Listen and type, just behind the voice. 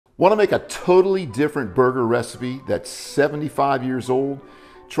Want to make a totally different burger recipe that's 75 years old?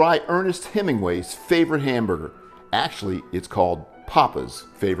 Try Ernest Hemingway's favorite hamburger. Actually, it's called Papa's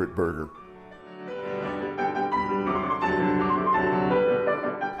favorite burger.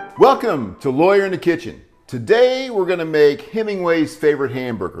 Welcome to Lawyer in the Kitchen. Today we're going to make Hemingway's favorite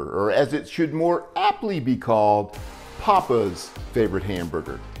hamburger, or as it should more aptly be called, Papa's favorite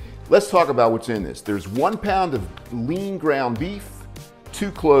hamburger. Let's talk about what's in this. There's 1 pound of lean ground beef, 2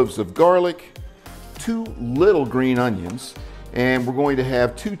 cloves of garlic, 2 little green onions, and we're going to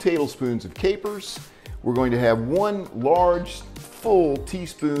have 2 tablespoons of capers. We're going to have 1 large full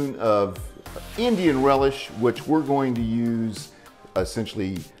teaspoon of Indian relish, which we're going to use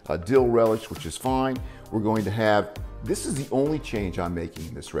essentially a dill relish, which is fine. We're going to have, this is the only change I'm making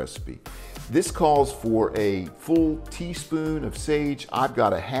in this recipe. This calls for a full teaspoon of sage. I've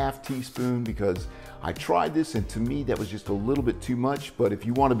got a ½ teaspoon because I tried this and to me that was just a little bit too much, but if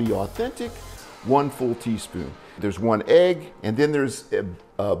you want to be authentic, 1 full teaspoon. There's 1 egg, and then there's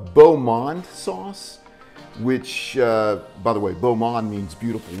a Beaumont sauce, which, by the way, Beaumont means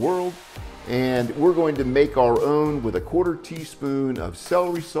beautiful world. And we're going to make our own with a 1/4 teaspoon of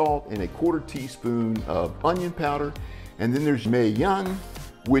celery salt and a 1/4 teaspoon of onion powder. And then there's Mayan,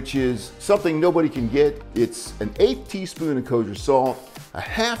 which is something nobody can get. It's an 1/8 teaspoon of kosher salt, a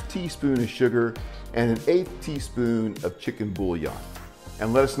 ½ teaspoon of sugar, and an 1/8 teaspoon of chicken bouillon.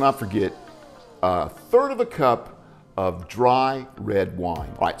 And let us not forget, 1/3 cup of dry red wine.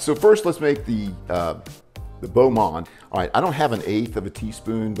 All right, so first let's make the Beaumont. All right, I don't have an 1/8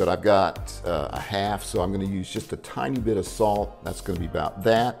 teaspoon, but I've got a ½ so I'm gonna use just a tiny bit of salt. That's gonna be about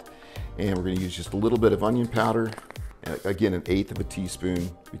that. And we're gonna use just a little bit of onion powder. And again, an 1/8 teaspoon,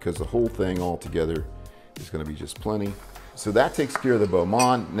 because the whole thing all together is gonna be just plenty. So that takes care of the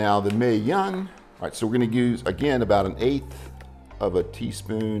Beaumont. Now the Mayan, all right, so we're gonna use, again, about an 1/8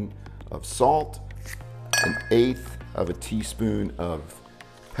 teaspoon of salt, an 1/8 teaspoon of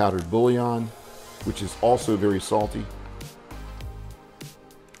powdered bouillon, which is also very salty,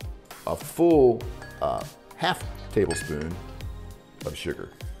 a full ½ tablespoon of sugar.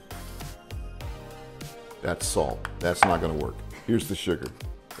 That's salt. That's not going to work. Here's the sugar.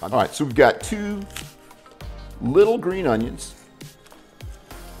 All right, so we've got 2 little green onions.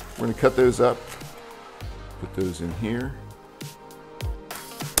 We're going to cut those up, put those in here.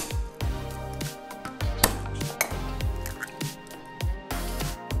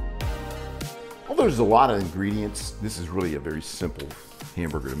 Although there's a lot of ingredients, this is really a very simple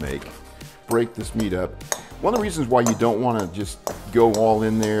hamburger to make. Break this meat up. One of the reasons why you don't want to just go all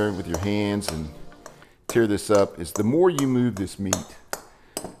in there with your hands and tear this up is the more you move this meat,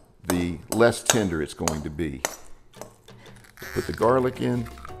 the less tender it's going to be. Put the garlic in,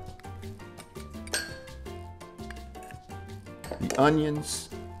 the onions,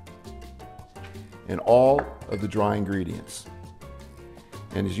 and all of the dry ingredients.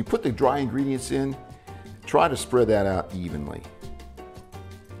 And as you put the dry ingredients in, try to spread that out evenly.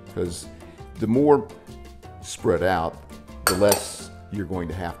 Because the more spread out, the less you're going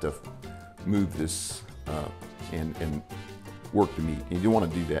to have to move this and work the meat. And you don't want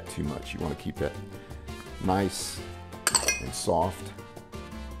to do that too much. You want to keep that nice and soft.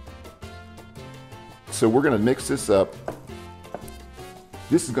 So we're going to mix this up.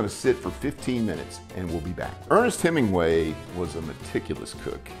 This is going to sit for 15 minutes and we'll be back. Ernest Hemingway was a meticulous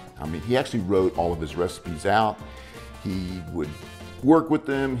cook. I mean, he actually wrote all of his recipes out. He would work with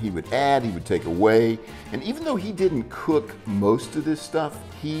them, he would add, he would take away. And even though he didn't cook most of this stuff,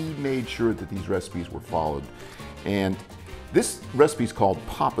 he made sure that these recipes were followed. And this recipe is called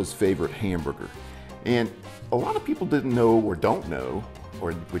Papa's favorite hamburger. And a lot of people didn't know or don't know,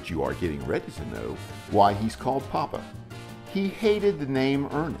 or which you are getting ready to know, why he's called Papa. He hated the name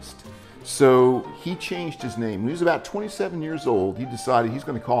Ernest. So he changed his name. When he was about 27 years old, he decided he's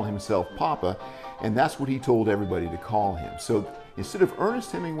going to call himself Papa, and that's what he told everybody to call him. So instead of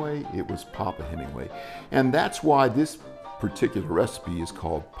Ernest Hemingway, it was Papa Hemingway. And that's why this particular recipe is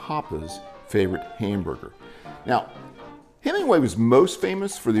called Papa's favorite hamburger. Now, Hemingway was most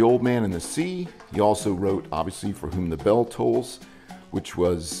famous for The Old Man and the Sea. He also wrote, obviously, For Whom the Bell Tolls, which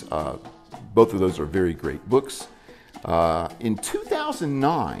was, both of those are very great books. In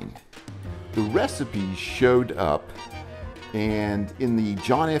 2009, the recipes showed up and in the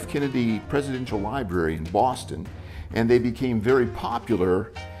John F. Kennedy Presidential Library in Boston, and they became very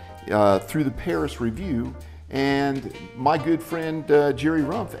popular through the Paris Review. And my good friend Jerry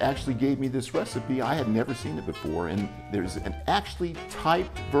Rumpf actually gave me this recipe. I had never seen it before, and there's an actually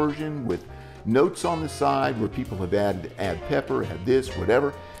typed version with notes on the side where people have add pepper, add this,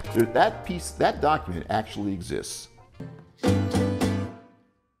 whatever. That document actually exists.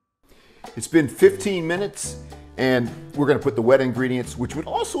 It's been 15 minutes and we're gonna put the wet ingredients, which would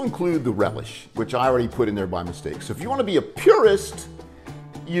also include the relish, which I already put in there by mistake. So if you wanna be a purist,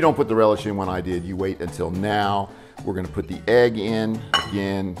 you don't put the relish in when I did, you wait until now. We're gonna put the egg in,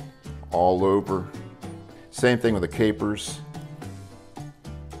 again, all over. Same thing with the capers.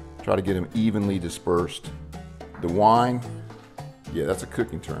 Try to get them evenly dispersed. The wine, yeah, that's a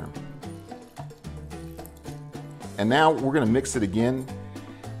cooking term. And now we're gonna mix it again.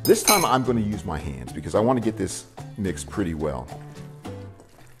 This time I'm gonna use my hands because I wanna get this mixed pretty well.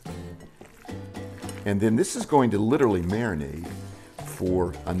 And then this is going to literally marinate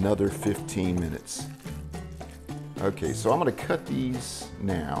for another 15 minutes. Okay, so I'm gonna cut these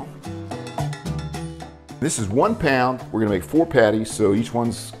now. This is 1 pound. We're gonna make 4 patties, so each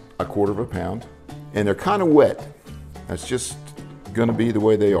one's 1/4 pound. And they're kind of wet. That's just gonna be the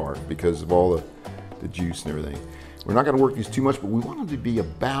way they are because of all the juice and everything. We're not gonna work these too much, but we want them to be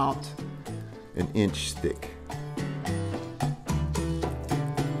about 1 inch thick.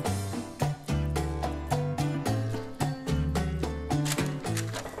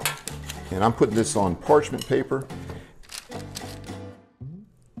 And I'm putting this on parchment paper.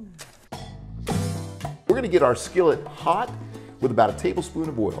 We're gonna get our skillet hot with about 1 tablespoon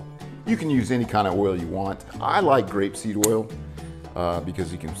of oil. You can use any kind of oil you want. I like grapeseed oil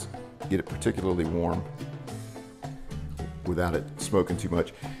because you can get it particularly warm without it smoking too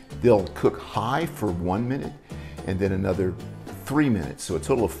much. They'll cook high for 1 minute and then another 3 minutes. So a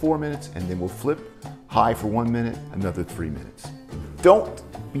total of 4 minutes, and then we'll flip high for 1 minute, another 3 minutes. Don't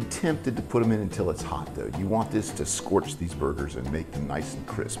be tempted to put them in until it's hot though. You want this to scorch these burgers and make them nice and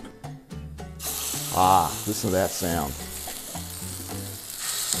crisp. Ah, listen to that sound.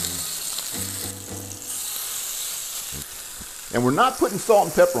 And we're not putting salt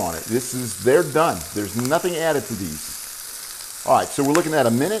and pepper on it. They're done. There's nothing added to these. All right, so we're looking at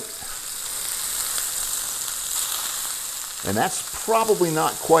 1 minute. And that's probably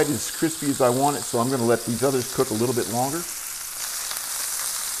not quite as crispy as I want it, so I'm gonna let these others cook a little bit longer.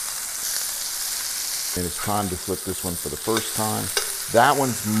 And it's time to flip this one for the first time. That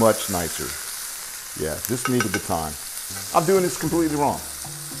one's much nicer. Yeah, this needed the time. I'm doing this completely wrong.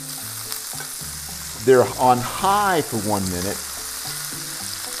 They're on high for 1 minute,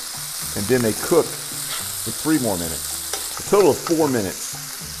 and then they cook for 3 more minutes. A total of 4 minutes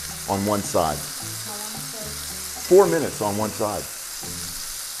on one side. 4 minutes on one side.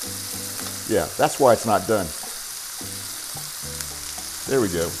 Yeah, that's why it's not done. There we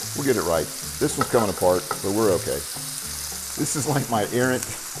go. We'll get it right. This one's coming apart, but we're okay. This is like my errant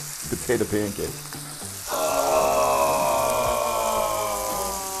potato pancake.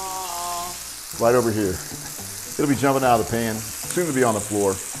 Right over here. It'll be jumping out of the pan, soon to be on the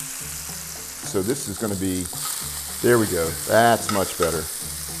floor. So this is gonna be, there we go. That's much better.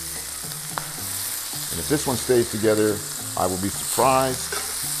 And if this one stays together, I will be surprised.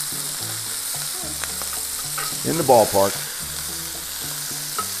 In the ballpark.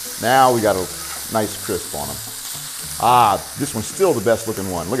 Now we got a nice crisp on them. Ah, this one's still the best looking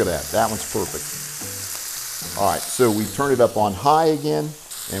one. Look at that, that one's perfect. All right, so we turn it up on high again,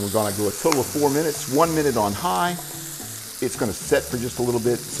 and we're gonna go a total of 4 minutes. 1 minute on high. It's gonna set for just a little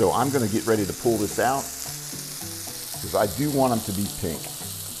bit, so I'm gonna get ready to pull this out because I do want them to be pink.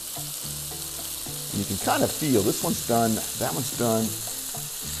 And you can kind of feel, this one's done, that one's done.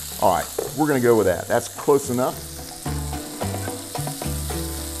 All right, we're gonna go with that. That's close enough.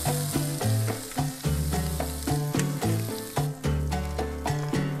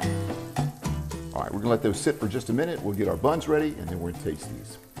 We're gonna let those sit for just a minute. We'll get our buns ready and then we're gonna taste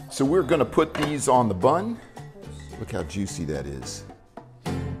these. So we're gonna put these on the bun. Look how juicy that is.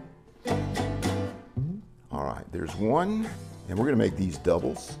 All right, there's one. And we're gonna make these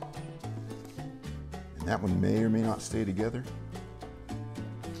doubles. And that one may or may not stay together.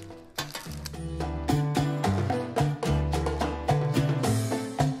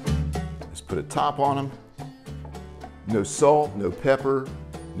 Let's put a top on them. No salt, no pepper,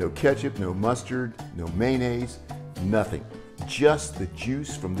 no ketchup, no mustard, no mayonnaise, nothing. Just the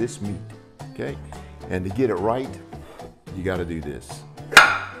juice from this meat, okay? And to get it right, you gotta do this.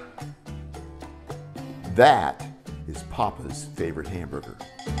 That is Papa's favorite hamburger.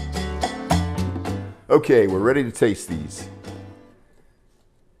 Okay, we're ready to taste these.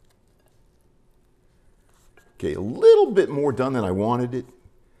 Okay, a little bit more done than I wanted it.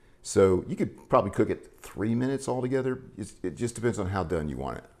 So you could probably cook it 3 minutes altogether. It just depends on how done you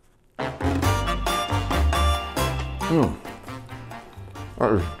want it.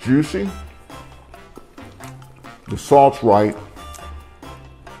 That is juicy. The salt's right.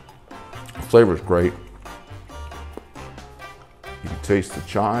 The flavor's great. You can taste the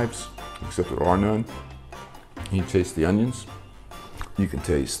chives. except there are none. You taste the onions. You can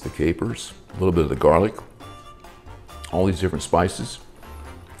taste the capers, a little bit of the garlic, all these different spices.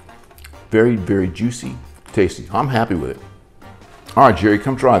 Very, very juicy, tasty. I'm happy with it. All right, Jerry,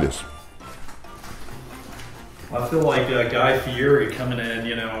 come try this. I feel like Guy Fieri coming in,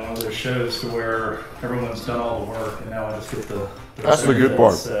 you know, on one of those shows to where everyone's done all the work, and now I just get the That's the good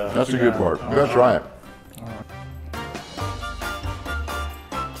part. That's the good part. You gotta try it.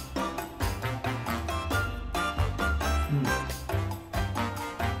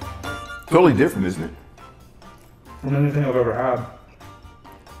 Totally different, isn't it? From anything I've ever had.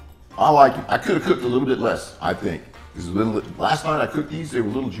 I like it. I could have cooked a little bit less, I think. Last night I cooked these, they were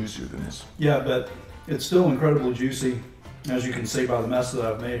a little juicier than this. Yeah, but it's still incredibly juicy, as you can see by the mess that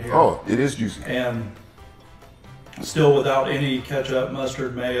I've made here. Oh, it is juicy. And still without any ketchup,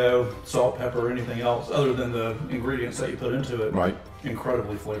 mustard, mayo, salt, pepper, anything else other than the ingredients that you put into it. Right.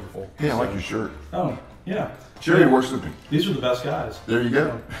 Incredibly flavorful. Yeah, I like your shirt. Oh, yeah. Jerry works with me. These are the best guys. There you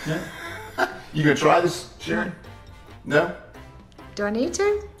go. Yeah. You gonna try this, Sharon? No? Do I need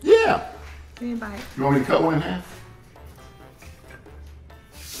to? Yeah. Give me a bite. You want me to cut one in half?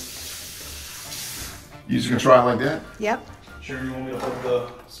 You just gonna try it like that? Yep. Sure, you want me to hold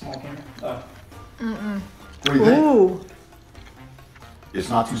the small camera? What do you think? Ooh, It's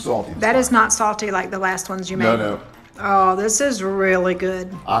not too salty. that is not salty like the last ones you made. No. Oh, this is really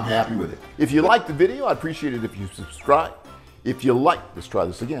good. I'm happy with it. If you liked the video, I'd appreciate it if you subscribe. If you like, let's try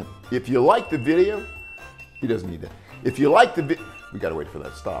this again. If you like the video, he doesn't need that. If you like the we gotta wait for that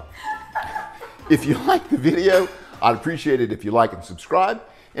to stop. If you like the video, I'd appreciate it if you like and subscribe.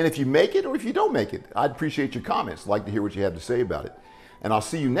 And if you make it or if you don't make it, I'd appreciate your comments. I'd like to hear what you have to say about it. And I'll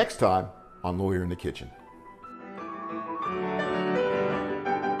see you next time on Lawyer in the Kitchen.